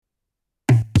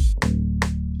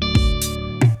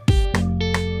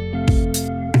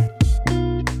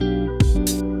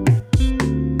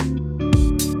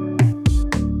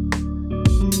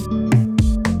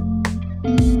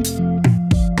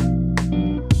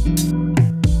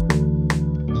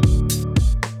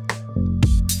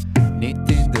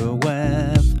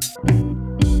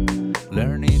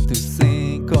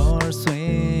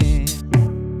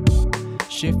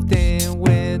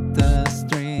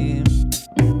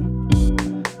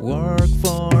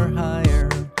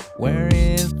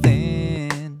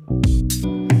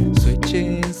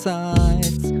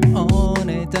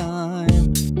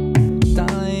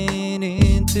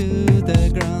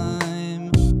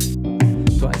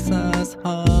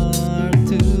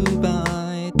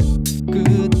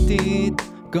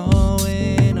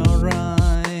going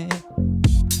alright.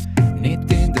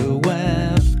 Knitting the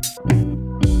web,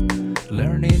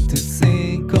 learning to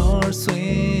sink or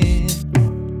swim,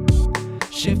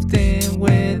 shifting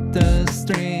with the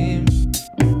stream.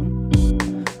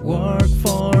 Work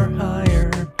for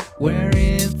hire,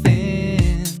 wearing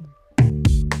thin,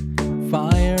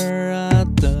 fire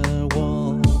at the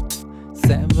wall,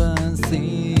 7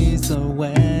 seas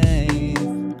away,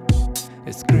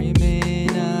 screaming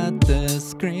at the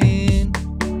screen,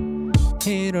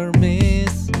 hit or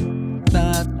miss,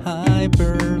 that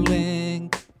hyper